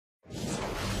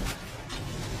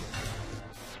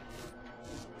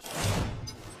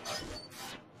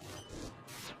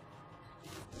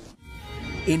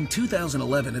In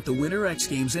 2011 at the Winter X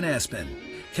Games in Aspen,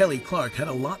 Kelly Clark had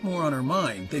a lot more on her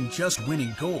mind than just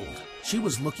winning gold. She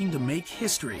was looking to make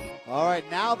history. All right,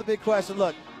 now the big question.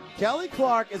 Look, Kelly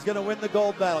Clark is going to win the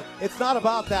gold medal. It's not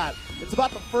about that. It's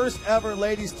about the first ever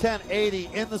ladies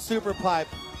 1080 in the Super Pipe.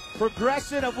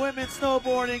 Progression of women's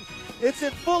snowboarding. It's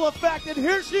in full effect, and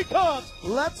here she comes.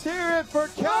 Let's hear it for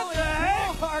Kelly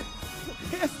Clark.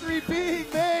 History being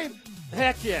made.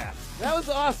 Heck yeah. That was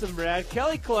awesome, Brad.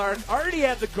 Kelly Clark already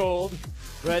had the gold,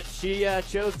 but she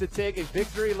chose to take a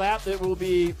victory lap that will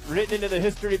be written into the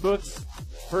history books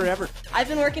forever. I've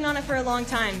been working on it for a long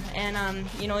time, and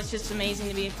it's just amazing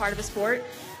to be a part of a sport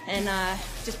and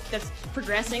just that's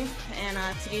progressing. And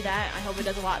to do that, I hope it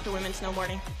does a lot for women's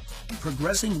snowboarding.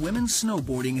 Progressing women's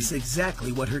snowboarding is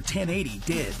exactly what her 1080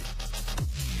 did.